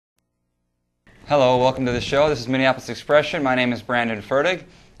Hello, welcome to the show. This is Minneapolis Expression. My name is Brandon Fertig,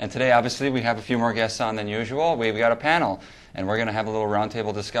 and today obviously we have a few more guests on than usual. We've got a panel, and we're going to have a little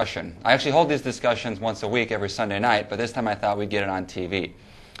roundtable discussion. I actually hold these discussions once a week, every Sunday night, but this time I thought we'd get it on TV.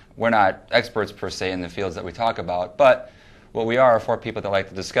 We're not experts per se in the fields that we talk about, but what we are four people that like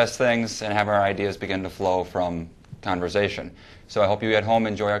to discuss things and have our ideas begin to flow from conversation. So I hope you at home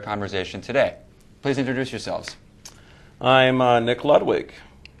enjoy our conversation today. Please introduce yourselves. I'm Nick Ludwig.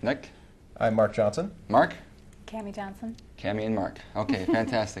 Nick? I'm Mark Johnson. Mark? Cami Johnson. Cami and Mark. Okay,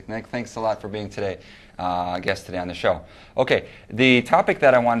 fantastic. Nick, thanks a lot for being guest today on the show. Okay, the topic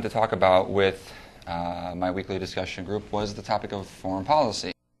that I wanted to talk about with my weekly discussion group was the topic of foreign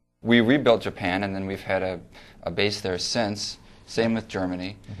policy. We rebuilt Japan, and then we've had a base there since. Same with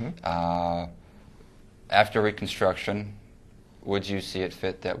Germany. After Reconstruction, would you see it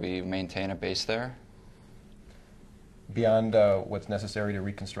fit that we maintain a base there? Beyond what's necessary to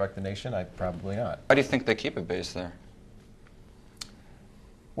reconstruct the nation, probably not. Why do you think they keep a base there?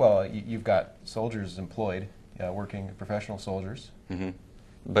 Well, you've got soldiers employed, working professional soldiers.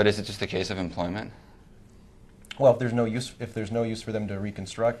 But is it just a case of employment? Well, if there's no use for them to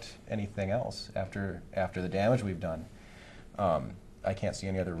reconstruct anything else after the damage we've done, I can't see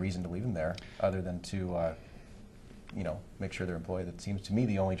any other reason to leave them there other than to make sure they're employed. That seems to me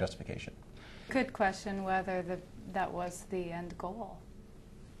the only justification. Could question whether that was the end goal,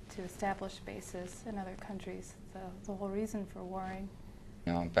 to establish bases in other countries, the whole reason for warring.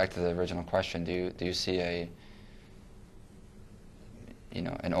 Back to the original question, do you see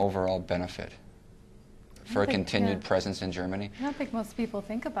an overall benefit for a continued presence in Germany? I don't think most people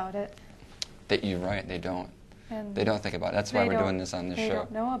think about it. You're right, they don't. And they don't think about it. That's why we're doing this on this show. They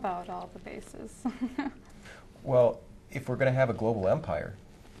don't know about all the bases. Well, if we're going to have a global empire,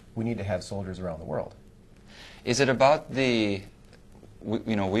 we need to have soldiers around the world. Is it about we've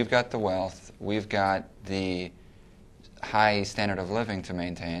got the wealth, we've got the high standard of living to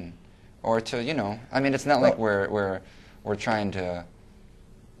maintain, or to, it's not like we're trying to,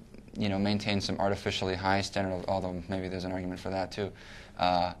 maintain some artificially high standard of, although maybe there's an argument for that too.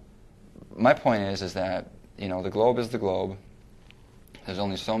 My point is that, the globe is the globe. There's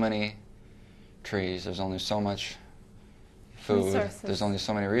only so many trees, there's only so much food, resources. There's only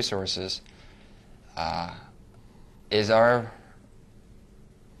so many resources. Is our,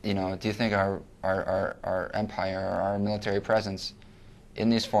 do you think our empire, our military presence in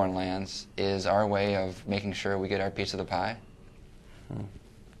these foreign lands is our way of making sure we get our piece of the pie?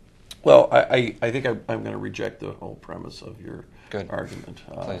 Well, I think I'm going to reject the whole premise of your argument.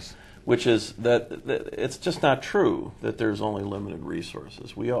 Please. Which is that it's just not true that there's only limited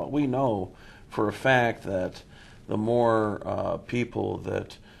resources. We know for a fact that the more people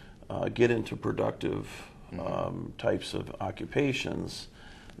that get into productive types of occupations,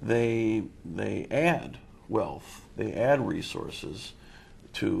 they add wealth, they add resources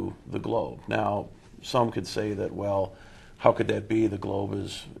to the globe. Now, some could say that, well, how could that be? The globe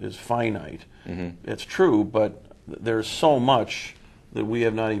is finite. It's true, but there's so much that we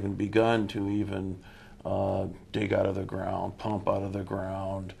have not even begun to even dig out of the ground, pump out of the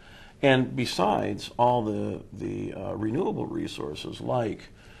ground. And besides all the renewable resources like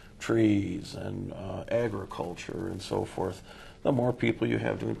trees and agriculture and so forth, the more people you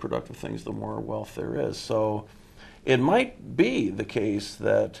have doing productive things, the more wealth there is. So it might be the case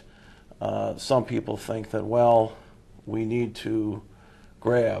that some people think that, well, we need to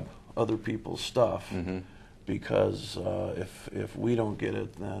grab other people's stuff because if we don't get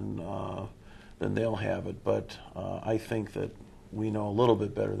it, then they'll have it. But I think that we know a little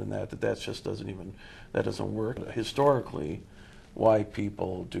bit better than that just that doesn't work. Historically, why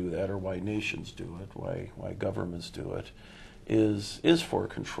people do that, or why nations do it, why governments do it, is for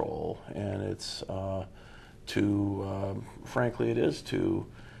control, and it's frankly, it is to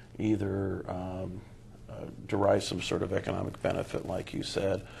either derive some sort of economic benefit, like you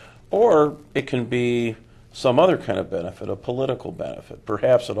said, or it can be some other kind of benefit, a political benefit.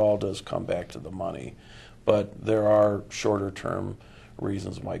 Perhaps it all does come back to the money, but there are shorter-term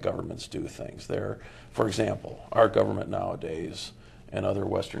reasons why governments do things. For example, our government nowadays and other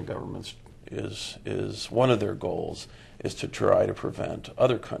Western governments is one of their goals is to try to prevent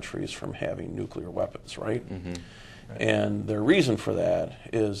other countries from having nuclear weapons, right? And their reason for that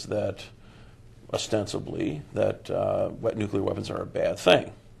is that ostensibly that nuclear weapons are a bad thing.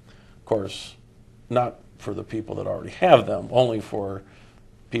 Of course, not for the people that already have them, only for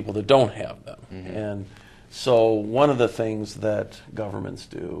people that don't have them. And so one of the things that governments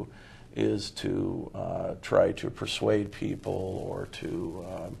do is to try to persuade people, or to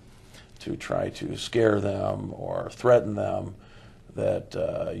try to scare them or threaten them that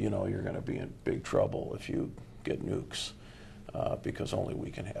you're going to be in big trouble if you get nukes, because only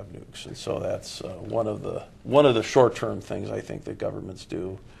we can have nukes. And so that's one of the short-term things I think that governments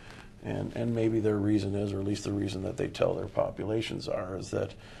do, and maybe their reason is, or at least the reason that they tell their populations are, is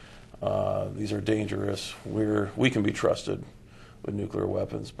that these are dangerous. We can be trusted with nuclear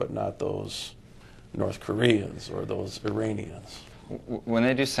weapons, but not those North Koreans or those Iranians. When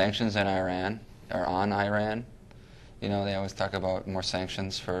they do sanctions in Iran, or on Iran, they always talk about more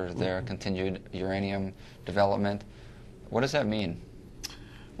sanctions for their continued uranium development. What does that mean?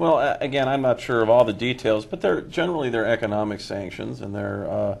 Well, again, I'm not sure of all the details, but they're economic sanctions, and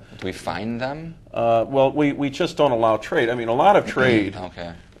they're. Do we fine them? Well, we just don't allow trade. I mean, a lot of trade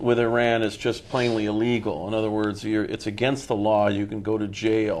Okay. with Iran is just plainly illegal. In other words, it's against the law. You can go to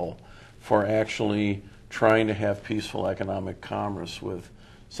jail for actually trying to have peaceful economic commerce with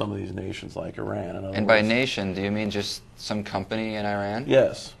some of these nations like Iran. And by nation, do you mean just some company in Iran?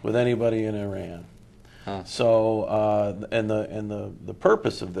 Yes, with anybody in Iran. Huh. So, and the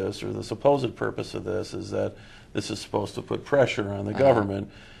purpose of this, or the supposed purpose of this, is that this is supposed to put pressure on the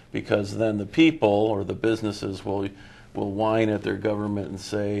government, because then the people or the businesses will whine at their government and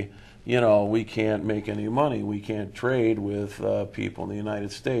say, we can't make any money, we can't trade with people in the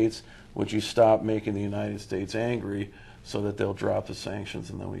United States. Would you stop making the United States angry so that they'll drop the sanctions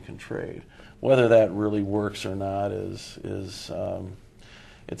and then we can trade? Whether that really works or not is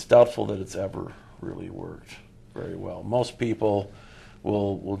it's doubtful that it's ever really worked very well. Most people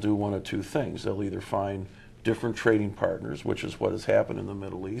will do one of two things. They'll either find different trading partners, which is what has happened in the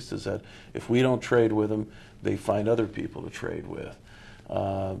Middle East, is that if we don't trade with them, they find other people to trade with.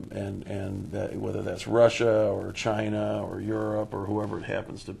 And that, whether that's Russia or China or Europe or whoever it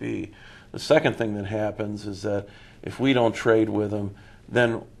happens to be. The second thing that happens is that if we don't trade with them,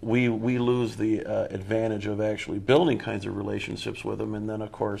 then we lose the advantage of actually building kinds of relationships with them, and then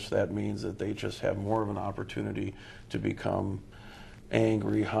of course that means that they just have more of an opportunity to become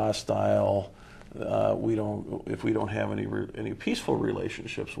angry, hostile. If we don't have any peaceful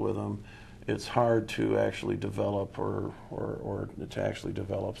relationships with them, it's hard to actually develop or to actually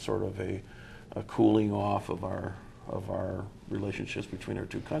develop sort of a cooling off of our relationships between our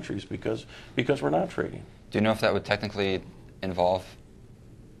two countries because we're not trading. Do you know if that would technically involve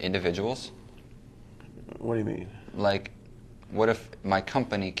individuals? What do you mean? Like, what if my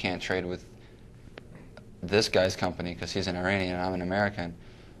company can't trade with this guy's company because he's an Iranian and I'm an American?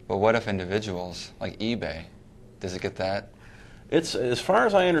 But what if individuals, like eBay, does it get that? It's, as far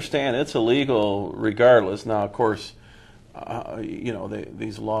as I understand, it's illegal regardless. Now, of course,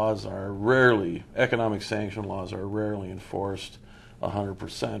 these laws are rarely, economic sanction laws are rarely enforced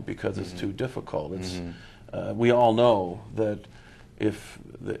 100% because it's too difficult. It's we all know that if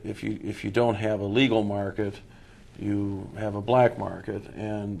you don't have a legal market, you have a black market,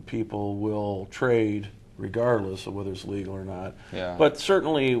 and people will trade regardless of whether it's legal or not. Yeah. But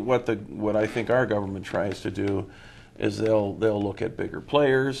certainly, what I think our government tries to do is they'll look at bigger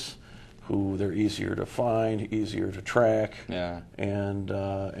players who they're easier to find, easier to track, and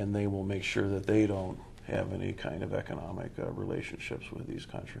they will make sure that they don't have any kind of economic relationships with these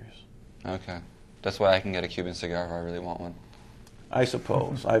countries. Okay. That's why I can get a Cuban cigar if I really want one. I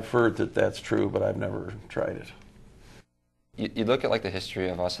suppose. I've heard that that's true, but I've never tried it. You look at like the history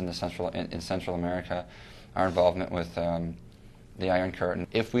of us in Central America, our involvement with the Iron Curtain.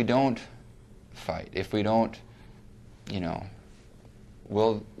 If we don't fight, if we don't,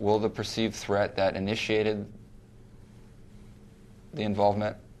 will the perceived threat that initiated the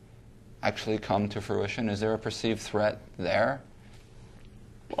involvement actually come to fruition? Is there a perceived threat there?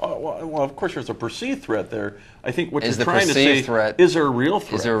 Well, of course there's a perceived threat there. I think what Is you're the trying to say perceived threat- is there a real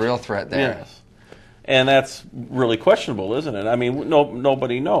threat? Is there a real threat there? Yes. And that's really questionable, isn't it? I mean,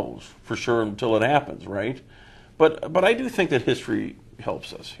 nobody knows for sure until it happens, right? But I do think that history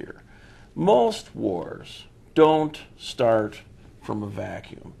helps us here. Most wars don't start from a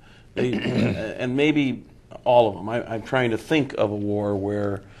vacuum. And maybe all of them. I'm trying to think of a war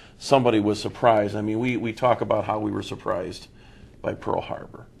where somebody was surprised. I mean, we talk about how we were surprised by Pearl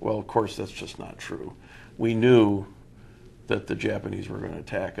Harbor. Well, of course, that's just not true. We knew that the Japanese were going to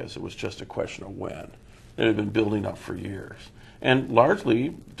attack us. It was just a question of when. It had been building up for years. And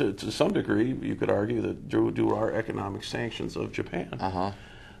largely, to some degree, you could argue that due to our economic sanctions of Japan.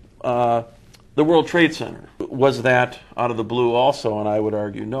 The World Trade Center, was that out of the blue also? And I would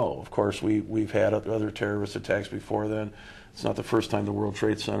argue no. Of course, we've had other terrorist attacks before then. It's not the first time the World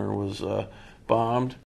Trade Center was bombed.